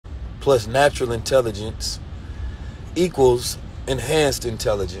plus natural intelligence equals enhanced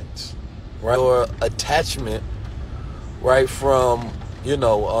intelligence, right? Or attachment, right, from,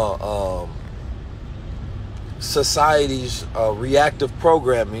 society's reactive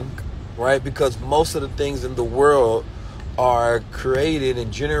programming, right? Because most of the things in the world are created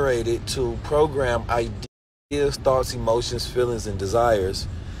and generated to program ideas, thoughts, emotions, feelings, and desires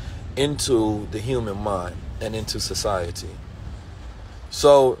into the human mind and into society.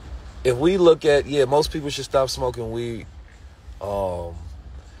 So if we look at, most people should stop smoking weed.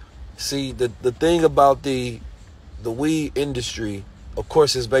 See, the thing about the weed industry, of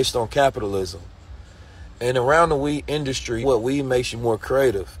course, is based on capitalism. And around the weed industry, what weed makes you more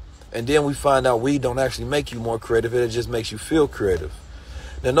creative. And then we find out weed don't actually make you more creative. It just makes you feel creative.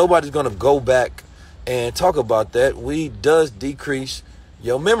 Now, nobody's going to go back and talk about that. Weed does decrease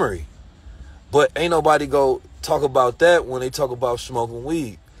your memory. But ain't nobody go talk about that when they talk about smoking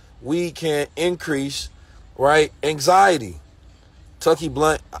weed. Weed can increase, right, anxiety. Tucky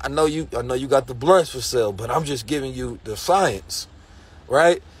Blunt, I know you got the blunts for sale, but I'm just giving you the science,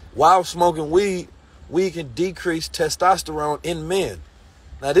 right? While smoking weed can decrease testosterone in men.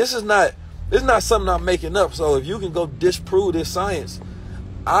 Now, this is not something I'm making up. So if you can go disprove this science,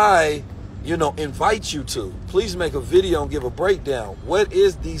 I, invite you to. Please make a video and give a breakdown. What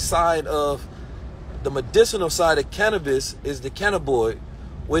is the side of the medicinal side of cannabis is the cannabinoid,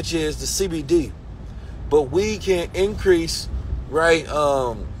 which is the CBD. But we can increase, right,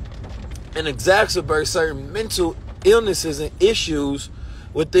 and exacerbate certain mental illnesses and issues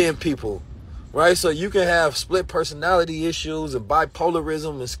within people. Right, so you can have split personality issues and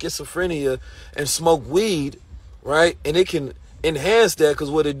bipolarism and schizophrenia and smoke weed, right? And it can enhance that, because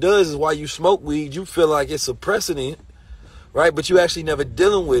what it does is while you smoke weed, you feel like it's suppressing it, right? But you actually never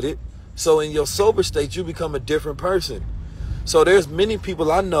dealing with it. So in your sober state, you become a different person. So there's many people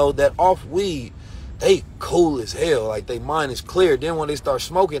I know that off weed, they cool as hell, like their mind is clear. Then when they start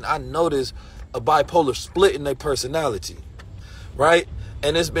smoking, I notice a bipolar split in their personality, right?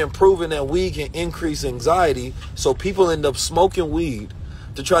 And it's been proven that weed can increase anxiety. So people end up smoking weed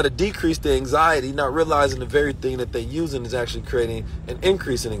to try to decrease the anxiety, not realizing the very thing that they're using is actually creating an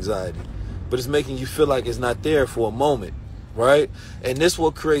increase in anxiety. But it's making you feel like it's not there for a moment, right? And this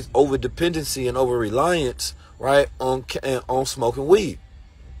will create over-dependency and over-reliance, right, on smoking weed.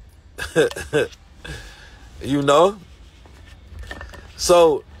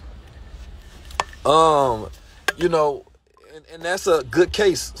 So, and that's a good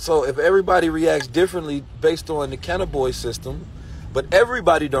case. So if everybody reacts differently based on the cannabinoid system, but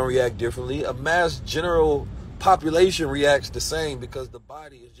everybody don't react differently, a mass general population reacts the same because the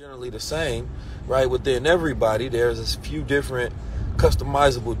body is generally the same, right? Within everybody, there's a few different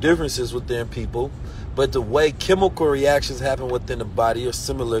customizable differences within people, but the way chemical reactions happen within the body are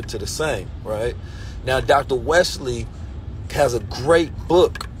similar to the same, right? Now, Dr. Wesley has a great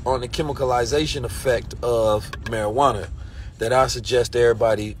book on the chemicalization effect of marijuana that I suggest to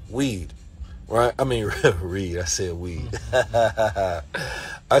everybody weed, right? I mean, read. I said weed.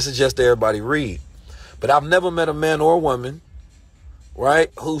 I suggest to everybody read. But I've never met a man or a woman,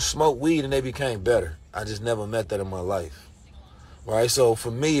 right, who smoked weed and they became better. I just never met that in my life, right? So for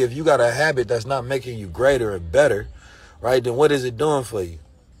me, if you got a habit that's not making you greater and better, right, then what is it doing for you?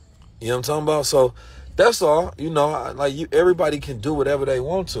 You know what I'm talking about? So that's all. Everybody can do whatever they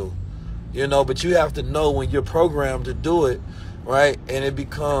want to. But you have to know when you're programmed to do it, right? And it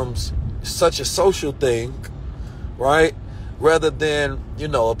becomes such a social thing, right? Rather than,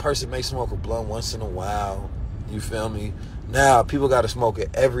 a person may smoke a blunt once in a while. You feel me? Now, people got to smoke it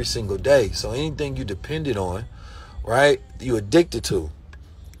every single day. So anything you depended on, right, you addicted to.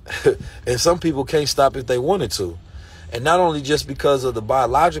 And some people can't stop if they wanted to. And not only just because of the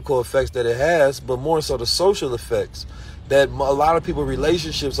biological effects that it has, but more so the social effects. That a lot of people's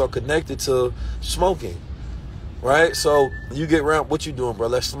relationships are connected to smoking, right? So you get around, what you doing, bro?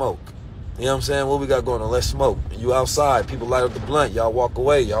 Let's smoke. You know what I'm saying? What we got going on? Let's smoke. You outside, people light up the blunt. Y'all walk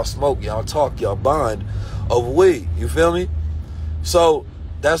away. Y'all smoke. Y'all talk. Y'all bond over weed. You feel me? So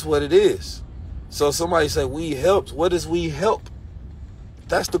that's what it is. So somebody say weed helps. What does weed help?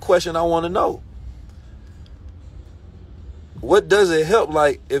 That's the question I want to know. What does it help?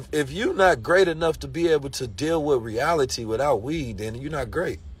 Like, if you're not great enough to be able to deal with reality without weed, then you're not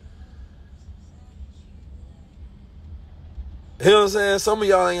great. You know what I'm saying? Some of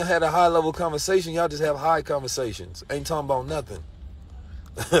y'all ain't had a high-level conversation. Y'all just have high conversations. Ain't talking about nothing.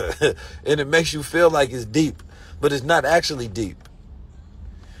 And it makes you feel like it's deep, but it's not actually deep.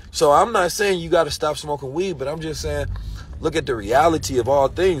 So I'm not saying you got to stop smoking weed, but I'm just saying look at the reality of all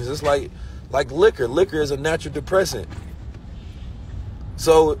things. It's like liquor. Liquor is a natural depressant.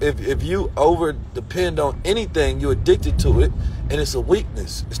 So if you over depend on anything, you're addicted to it, and it's a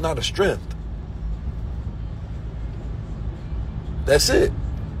weakness. It's not a strength. That's it.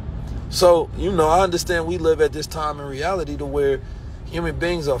 So, I understand we live at this time in reality to where human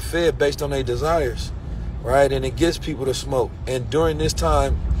beings are fed based on their desires, right? And it gets people to smoke. And during this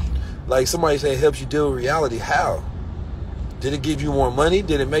time, like somebody said, it helps you deal with reality. How? Did it give you more money?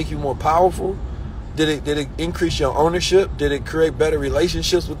 Did it make you more powerful? Did it increase your ownership? Did it create better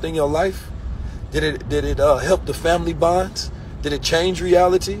relationships within your life? Did it help the family bonds? Did it change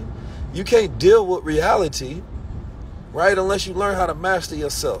reality? You can't deal with reality, right, unless you learn how to master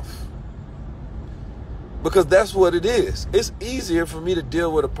yourself. Because that's what it is. It's easier for me to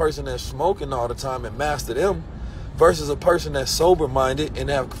deal with a person that's smoking all the time and master them versus a person that's sober-minded and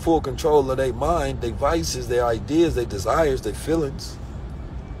have full control of their mind, their vices, their ideas, their desires, their feelings.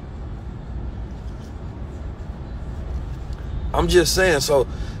 I'm just saying, so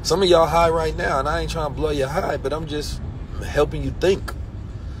some of y'all high right now, and I ain't trying to blow your high, but I'm just helping you think.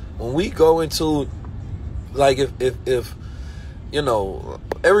 When we go into, like, if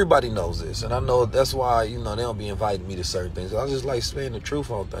everybody knows this, and I know that's why, they don't be inviting me to certain things. I just like saying the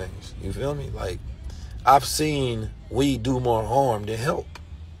truth on things. You feel me? Like, I've seen weed do more harm than help.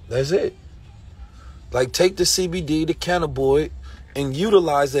 That's it. Like, take the CBD, the cannabinoid, and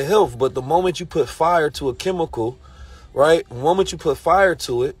utilize the health. But the moment you put fire to a chemical, right? The moment you put fire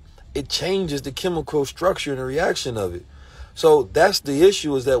to it, it changes the chemical structure and the reaction of it. So that's the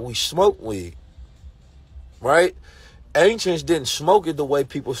issue, is that we smoke weed, right? Ancients didn't smoke it the way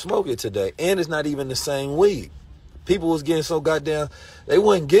people smoke it today. And it's not even the same weed. People was getting so goddamn, they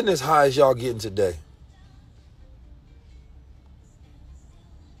wasn't getting as high as y'all getting today.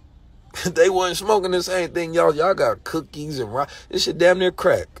 They wasn't smoking the same thing, y'all. Y'all got cookies and rock. This shit damn near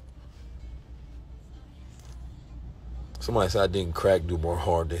crack. Somebody said I didn't crack do more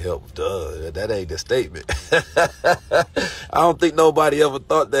harm than help. Duh, that ain't the statement. I don't think nobody ever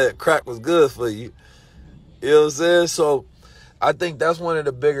thought that crack was good for you. You know what I'm saying? So I think that's one of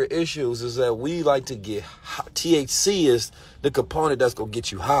the bigger issues, is that we like to get high. THC is the component that's going to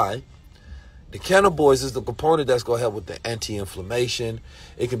get you high. The cannabinoids is the component that's going to help with the anti-inflammation.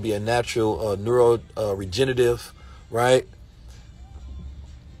 It can be a natural regenerative, right?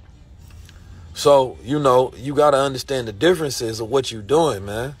 So, you got to understand the differences of what you're doing,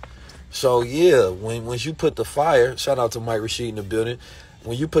 man. So, yeah, when you put the fire, shout out to Mike Rashid in the building,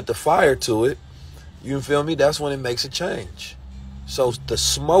 when you put the fire to it, you feel me, that's when it makes a change. So the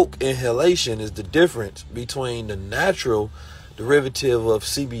smoke inhalation is the difference between the natural derivative of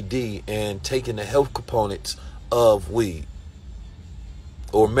CBD and taking the health components of weed,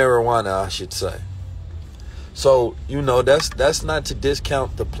 or marijuana, I should say. So, that's not to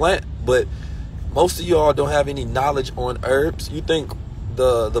discount the plant, but most of y'all don't have any knowledge on herbs. You think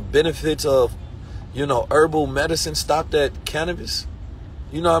the benefits of, herbal medicine stopped at cannabis?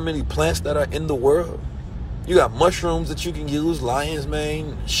 You know how many plants that are in the world? You got mushrooms that you can use, lion's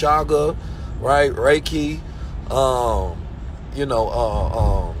mane, chaga, right? Reiki.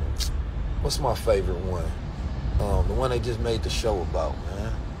 What's my favorite one? The one they just made the show about,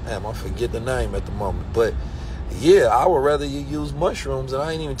 man. Damn, I forget the name at the moment. But yeah, I would rather you use mushrooms, and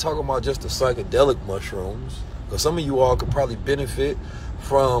I ain't even talking about just the psychedelic mushrooms, because some of you all could probably benefit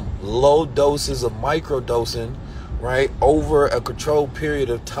from low doses of microdosing, right, over a controlled period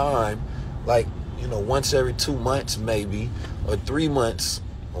of time, like, once every 2 months maybe, or 3 months,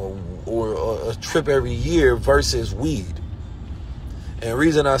 or a trip every year versus weed. And the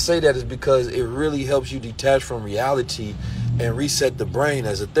reason I say that is because it really helps you detach from reality and reset the brain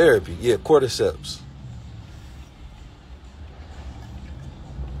as a therapy. Yeah, cordyceps.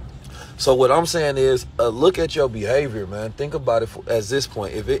 So what I'm saying is, look at your behavior, man. Think about it as this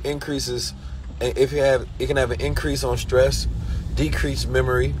point. If it increases, it can have an increase on stress, decreased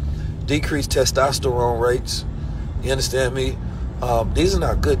memory, decreased testosterone rates. You understand me? These are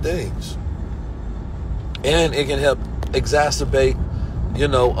not good things. And it can help exacerbate,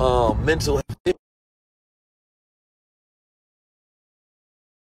 mental health.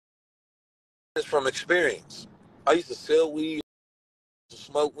 It's from experience. I used to sell weed,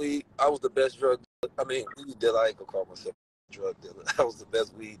 smoke weed. I was the best weed dealer. I ain't gonna call myself a drug dealer. I was the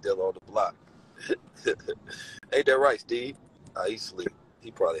best weed dealer on the block. Ain't that right, Steve? He sleep.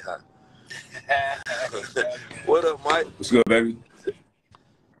 He probably high. What up, Mike? What's good, baby?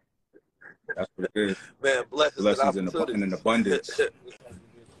 That's pretty good. Man, blessings in an abundance.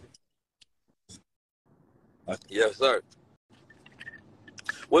 Yes, sir.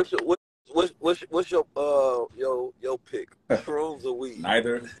 What's your pick? Shrooms or weed?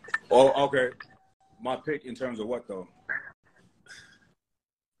 Neither. Oh, okay. My pick in terms of what though?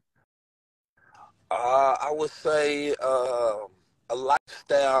 I would say a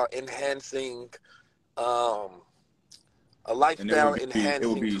lifestyle enhancing, um, a And lifestyle it would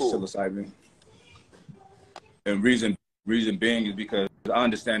enhancing be tool. psilocybin. And reason being is because I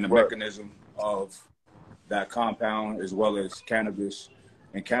understand the Right. mechanism of that compound as well as cannabis.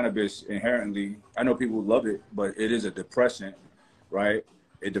 And cannabis inherently, I know people love it, but it is a depressant, right?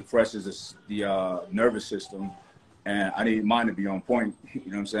 It depresses the nervous system, and I need mine to be on point. You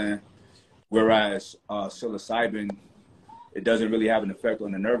know what I'm saying? Whereas psilocybin, it doesn't really have an effect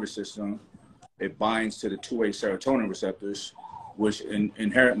on the nervous system. It binds to the two-way serotonin receptors, which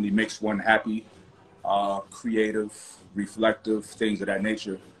inherently makes one happy, creative, reflective, things of that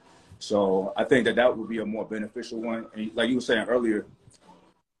nature. So I think that that would be a more beneficial one. And like you were saying earlier,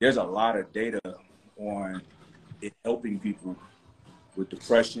 there's a lot of data on it helping people with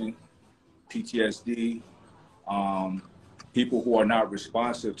depression, PTSD, um, people who are not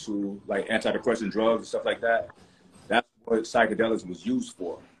responsive to like antidepressant drugs and stuff like that. That's what psychedelics was used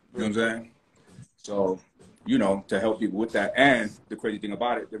for. You know what I'm saying? So, to help people with that. And the crazy thing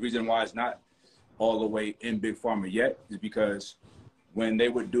about it, the reason why it's not all the way in big pharma yet is because when they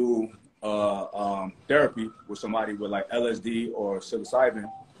would do therapy with somebody with like LSD or psilocybin,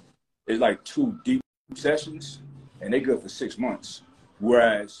 it's like 2 deep sessions, and they good for 6 months.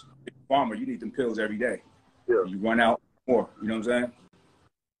 Whereas big pharma, you need them pills every day. Yeah. You run out more. You know what I'm saying?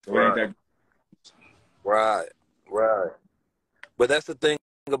 So it ain't Right. that. Right. Right. But that's the thing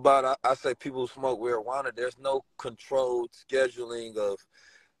about I say people who smoke marijuana. There's no controlled scheduling of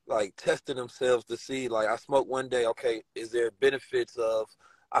like testing themselves to see like I smoke one day. Okay, is there benefits of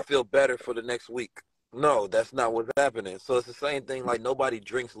I feel better for the next week? No, that's not what's happening. So it's the same thing. Like nobody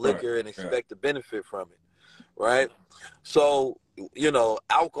drinks Right. liquor and Yeah. expect to benefit from it, right? So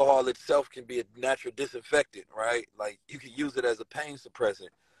alcohol itself can be a natural disinfectant, right? Like you can use it as a pain suppressant,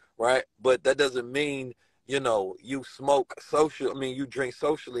 right? But that doesn't mean you smoke social. I mean, you drink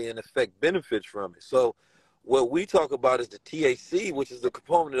socially and affect benefits from it. So what we talk about is the THC, which is the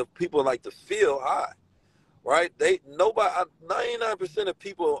component of people like to feel high, right? 99% of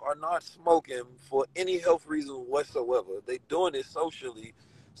people are not smoking for any health reason whatsoever. They doing it socially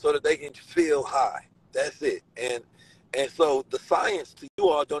so that they can feel high. That's it. And so the science to you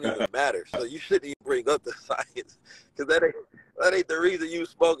all don't even matter. So you shouldn't even bring up the science because that ain't the reason you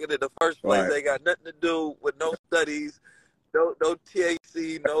smoking in the first place. Right. They got nothing to do with no studies, no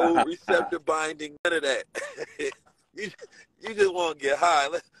THC, no receptor binding, none of that. you you just want to get high.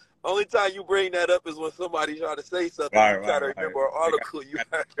 Only time you bring that up is when somebody try to say something. Right. You try to Right. Right. remember an They article you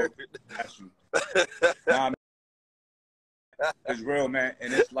heard over got you. Nah, it's real, man,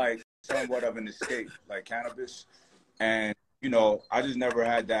 and it's like somewhat of an escape, like cannabis. And I just never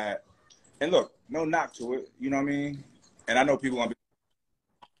had that. And look, no knock to it. You know what I mean? And I know people gonna be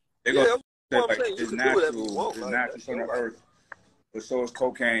they're Yeah, gonna that's say what I'm like saying. You can do whatever you want. it's Like natural that's from your the life. earth, but so is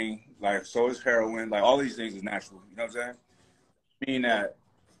cocaine, like so is heroin, like all these things is natural. You know what I'm saying? Mean that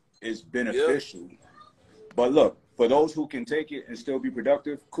it's Yeah. beneficial. But look, for those who can take it and still be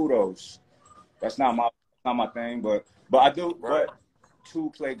productive, kudos. That's not my thing, but I do. Right. But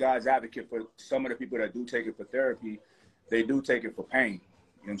to play God's advocate for some of the people that do take it for therapy, they do take it for pain. You know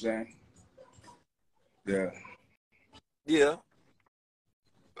what I'm saying? Yeah. Yeah.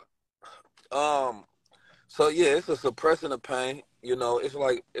 Um. So yeah, it's a suppressant of pain. It's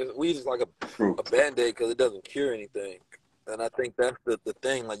like weed is like True. a band-aid because it doesn't cure anything. And I think that's the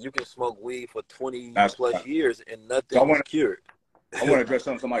thing. Like you can smoke weed for 20 That's plus years and so. I nothing is want cured. I want to address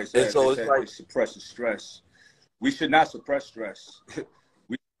something somebody And said. They so it's said like, it suppresses stress. We should not suppress stress.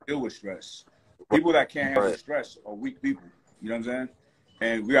 We deal with stress. People that can't handle right, stress are weak people. You know what I'm saying?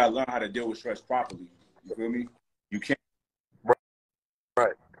 And we gotta learn how to deal with stress properly. You feel me? You can't.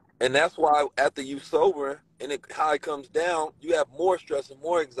 right. And that's why after you sober and how it comes down, you have more stress and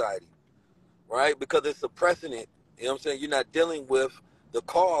more anxiety, right? Because it's suppressing it. You know what I'm saying? You're not dealing with the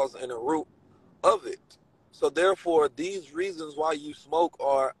cause and the root of it. So therefore, these reasons why you smoke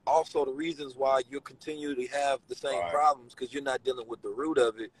are also the reasons why you continue to have the same All right. problems because you're not dealing with the root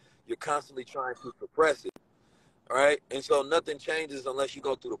of it. You're constantly trying to suppress it, right? And so nothing changes unless you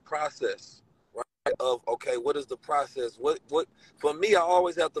go through the process, right? Of okay, what is the process? What for me, I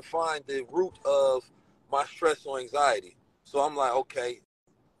always have to find the root of my stress or anxiety. So I'm like, okay,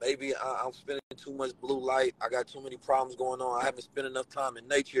 maybe I'm spending too much blue light. I got too many problems going on. I haven't spent enough time in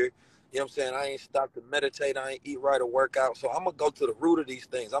nature. You know what I'm saying? I ain't stopped to meditate. I ain't eat right or work out. So I'm going to go to the root of these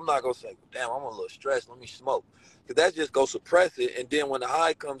things. I'm not going to say, damn, I'm a little stressed. Let me smoke. Because that's just go suppress it. And then when the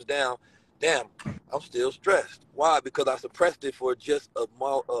high comes down, damn, I'm still stressed. Why? Because I suppressed it for just a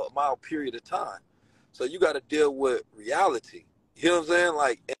mild period of time. So you got to deal with reality. You know what I'm saying?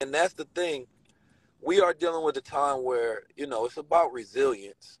 Like, and that's the thing. we are dealing with a time where, you know, it's about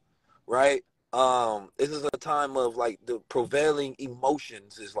resilience, right? This is a time of like the prevailing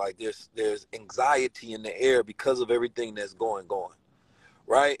emotions is like there's anxiety in the air because of everything that's going on,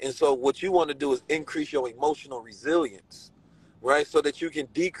 right? And so what you want to do is increase your emotional resilience, right? So that you can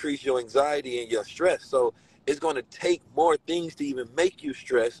decrease your anxiety and your stress. So it's going to take more things to even make you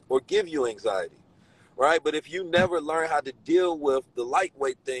stress or give you anxiety, right? But if you never learn how to deal with the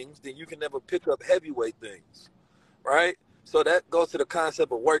lightweight things, then you can never pick up heavyweight things, right? So that goes to the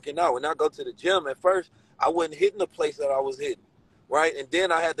concept of working out. When I go to the gym, at first, I wasn't hitting the place that I was hitting, right? And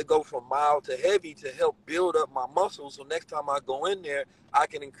then I had to go from mild to heavy to help build up my muscles. So next time I go in there, I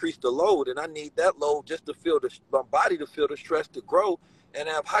can increase the load. And I need that load just to feel my body to feel the stress to grow and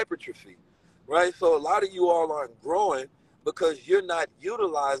have hypertrophy, right? So a lot of you all aren't growing because you're not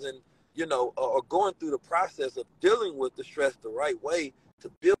utilizing, you know, or going through the process of dealing with the stress the right way to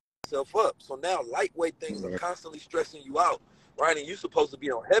build yourself up. So now lightweight things are constantly stressing you out, right? And you're supposed to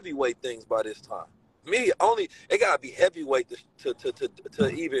be on heavyweight things by this time. Me, only it gotta be heavyweight to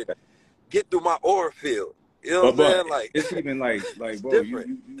even get through my aura field. You know what I'm But saying? Like it's even like it's bro,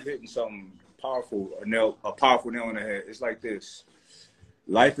 different. you hitting something powerful, a powerful nail on the head. It's like this.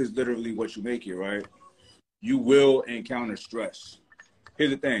 Life is literally what you make it, right? You will encounter stress.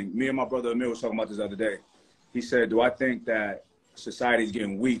 Here's the thing. Me and my brother Emil was talking about this the other day. He said, do I think that society is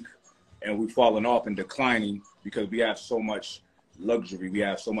getting weak and we've fallen off and declining because we have so much luxury, we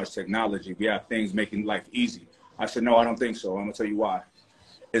have so much technology, we have things making life easy? I said, no, I don't think so. I'm going to tell you why.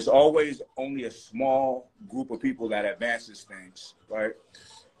 It's always only a small group of people that advances things, right?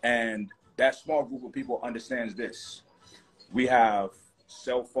 And that small group of people understands this. We have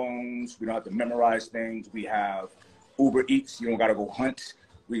cell phones. We don't have to memorize things. We have Uber Eats. You don't got to go hunt.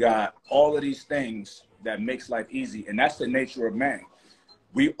 We got all of these things that makes life easy. And that's the nature of man.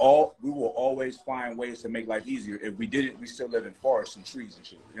 We will always find ways to make life easier. If we didn't, we still live in forests and trees and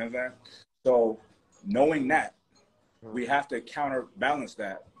shit. You know what I'm saying? So knowing that, we have to counterbalance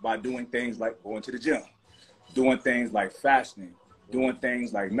that by doing things like going to the gym, doing things like fasting, doing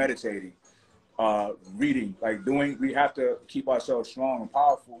things like meditating, reading, we have to keep ourselves strong and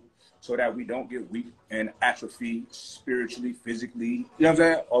powerful so that we don't get weak and atrophy spiritually, physically, you know what I'm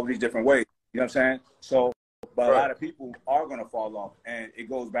saying? All these different ways, you know what I'm saying? So, but a lot of people are going to fall off, and it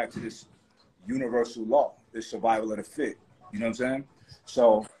goes back to this universal law, this survival of the fit, you know what I'm saying?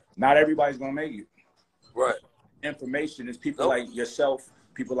 So not everybody's going to make it. Right. Information is people like yourself,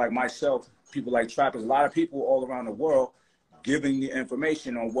 people like myself, people like Trappers, a lot of people all around the world giving the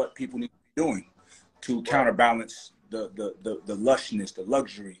information on what people need to be doing to counterbalance the lushness, the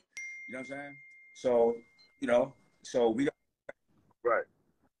luxury. You know what I'm saying? So, you know, so we got Right.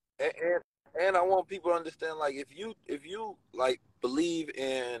 And I want people to understand, like, if you like believe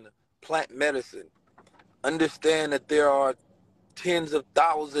in plant medicine, understand that there are tens of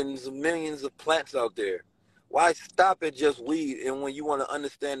thousands of millions of plants out there. Why stop at just weed? And when you want to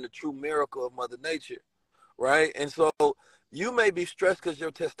understand the true miracle of Mother Nature, right? And so you may be stressed because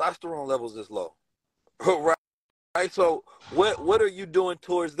your testosterone levels is low, right? Right. So what are you doing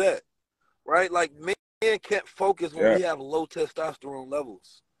towards that, right? Like men can't focus when we have low testosterone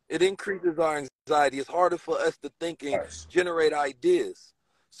levels. It increases our anxiety. It's harder for us to think and generate ideas.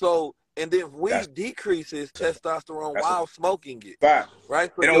 So, and then weed decreases testosterone while smoking it, right?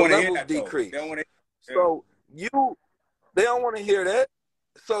 So they don't your want to hear levels that though. decrease. They don't want to. So they don't want to hear that.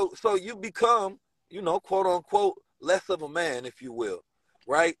 So you become, you know, quote unquote, less of a man, if you will,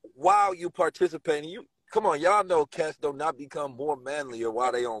 right? While you participating, come on, y'all know cats do not become more manlier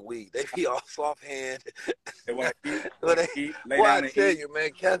while they on weed. They be all soft hand. They want to eat, lay Well, down I and tell eat. you,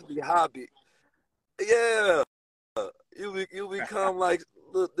 man, cats be hobby. Yeah, you become like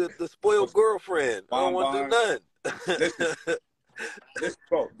the spoiled girlfriend. I don't want to do nothing. Listen,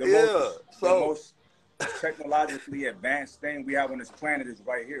 bro. The most technologically advanced thing we have on this planet is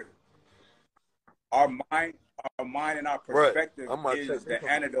right here. Our mind and our perspective is the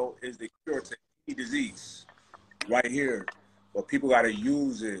antidote, is the cure to any disease. Right here. But people got to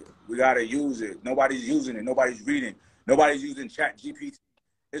use it. We got to use it. Nobody's using it. Nobody's reading. Nobody's using Chat GPT.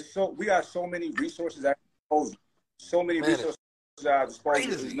 We got so many resources at our disposal. So many resources at our disposal.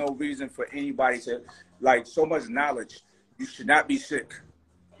 There's no reason for anybody to, like, so much knowledge. You should not be sick.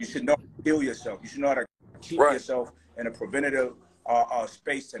 You should know how to heal yourself. You should know how to keep yourself in a preventative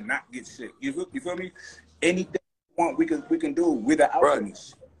space to not get sick. You feel me? Anything we want, we can do. We're the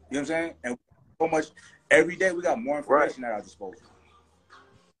alchemists. You know what I'm saying? And so much every day we got more information at our disposal.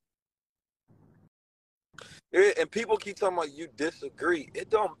 And people keep talking about you disagree.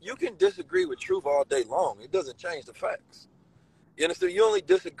 You can disagree with truth all day long. It doesn't change the facts. You understand? You only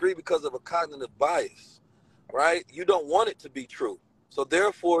disagree because of a cognitive bias, right? You don't want it to be true. So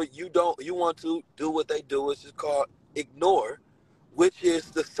therefore you want to do what they do, which is called ignore, which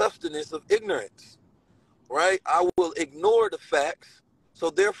is the substance of ignorance, right? I will ignore the facts, so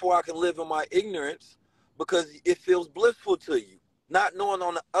therefore I can live in my ignorance because it feels blissful to you. Not knowing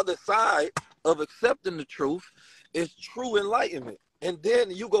on the other side of accepting the truth is true enlightenment. And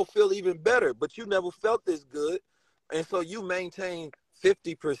then you go feel even better, but you never felt this good. And so you maintain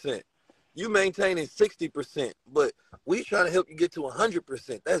 50%. You maintaining 60%, but we trying to help you get to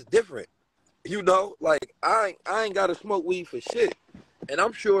 100%. That's different. You know, like I ain't got to smoke weed for shit. And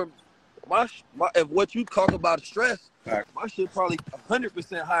I'm sure my if what you talk about stress, Right. my shit probably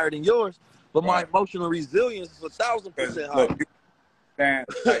 100% higher than yours, but my Right. emotional resilience is 1,000% higher. Look,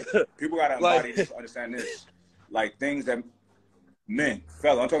 like, people gotta embody Like, this, understand this. Like things that men,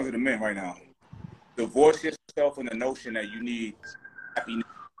 fella, I'm talking to the men right now. Divorce yourself from the notion that you need happiness,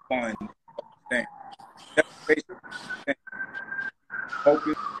 fun, thing. That's basic thing.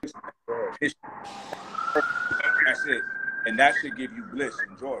 Focus, that's it. And that should give you bliss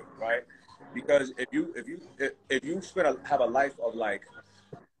and joy, right? Because if you have a life of like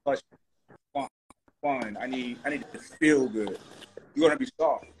fun, I need to feel good, you're gonna be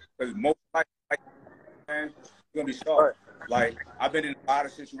soft. Because most life, man, you're gonna be soft. right. Like I've been in a lot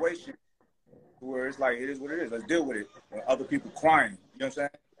of situations where it's like it is what it is. Let's deal with it. Other people crying, you know what I'm saying?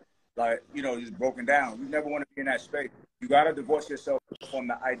 Like, you know, just broken down. You never want to be in that space. You gotta divorce yourself from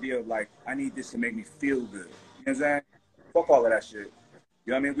the idea of like, I need this to make me feel good. You know what I'm saying? Fuck all of that shit.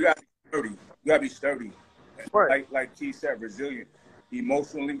 You know what I mean? We gotta be sturdy. We gotta be sturdy. Right. Like T said, resilient,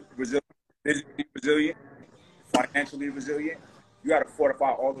 emotionally resilient, physically resilient, financially resilient. You gotta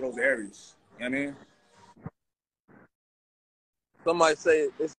fortify all of those areas. You know what I mean? Somebody say,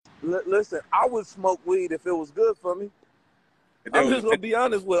 listen, I would smoke weed if it was good for me. I'm just gonna be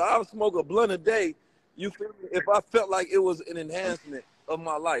honest with you. I would smoke a blunt a day. You feel me? If I felt like it was an enhancement of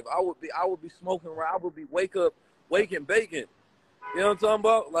my life, I would be smoking around. I would be waking bacon. You know what I'm talking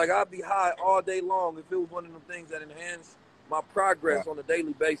about? Like I'd be high all day long if it was one of them things that enhance my progress on a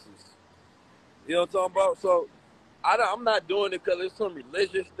daily basis. You know what I'm talking about? So I'm not doing it because it's some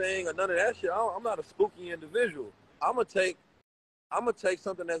religious thing or none of that shit. I'm not a spooky individual. I'm gonna take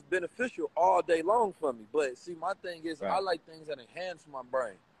something that's beneficial all day long for me. But see, my thing is, I like things that enhance my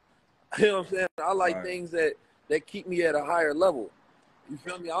brain. You know what I'm saying? I like things that keep me at a higher level. You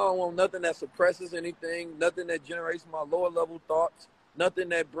feel me? I don't want nothing that suppresses anything, nothing that generates my lower level thoughts, nothing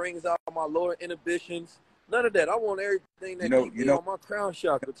that brings out my lower inhibitions. None of that. I want everything that keeps me on my crown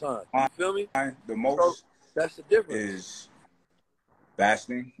chakra time. You feel me? The most so that's the difference. Is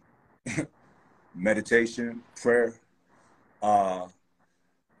fasting, meditation, prayer,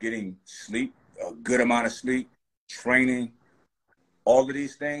 getting sleep, a good amount of sleep, training. All of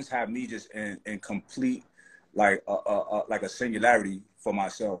these things have me just in complete, like a singularity for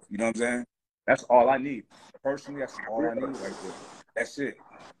myself. You know what I'm saying? That's all I need. Personally, that's all I need right there. That's it.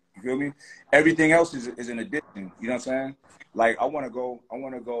 You feel me? Everything else is an addition. You know what I'm saying? Like I want to go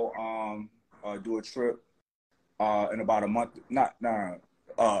do a trip in about a month.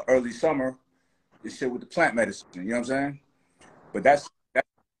 Early summer. This shit with the plant medicine. You know what I'm saying? But that's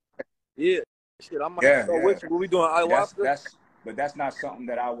yeah. Shit, I might go with you. What we doing, ayahuasca? But that's not something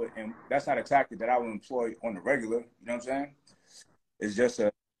that I would, and that's not a tactic that I would employ on the regular. You know what I'm saying? It's just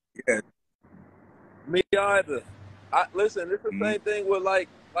Me either. Listen, it's the same thing with like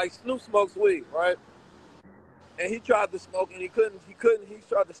Snoop smokes weed, right? And he tried to smoke and he couldn't. He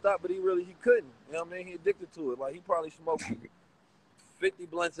tried to stop, but he couldn't. You know what I mean? He addicted to it. Like he probably smoked 50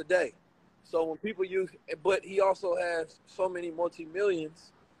 blunts a day. So when people but he also has so many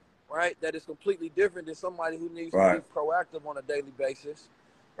multi-millions, right? That is completely different than somebody who needs to be proactive on a daily basis.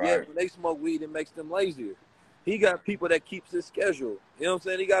 Yeah, when they smoke weed, it makes them lazier. He got people that keeps his schedule. You know what I'm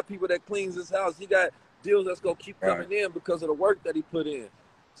saying? He got people that cleans his house. He got deals that's gonna keep coming in because of the work that he put in.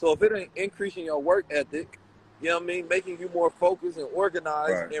 So if it ain't increasing your work ethic, you know what I mean, making you more focused and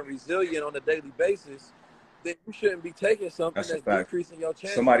organized and resilient on a daily basis, then you shouldn't be taking something that's decreasing your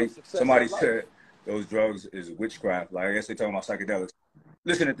chances of success. Somebody said those drugs is witchcraft. Like I guess they're talking about psychedelics.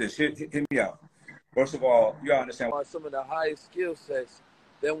 Listen to this. Hit me out. First of all, you gotta understand some of the highest skill sets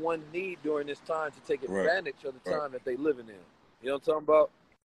that one need during this time to take advantage of the time that they living in. You know what I'm talking about?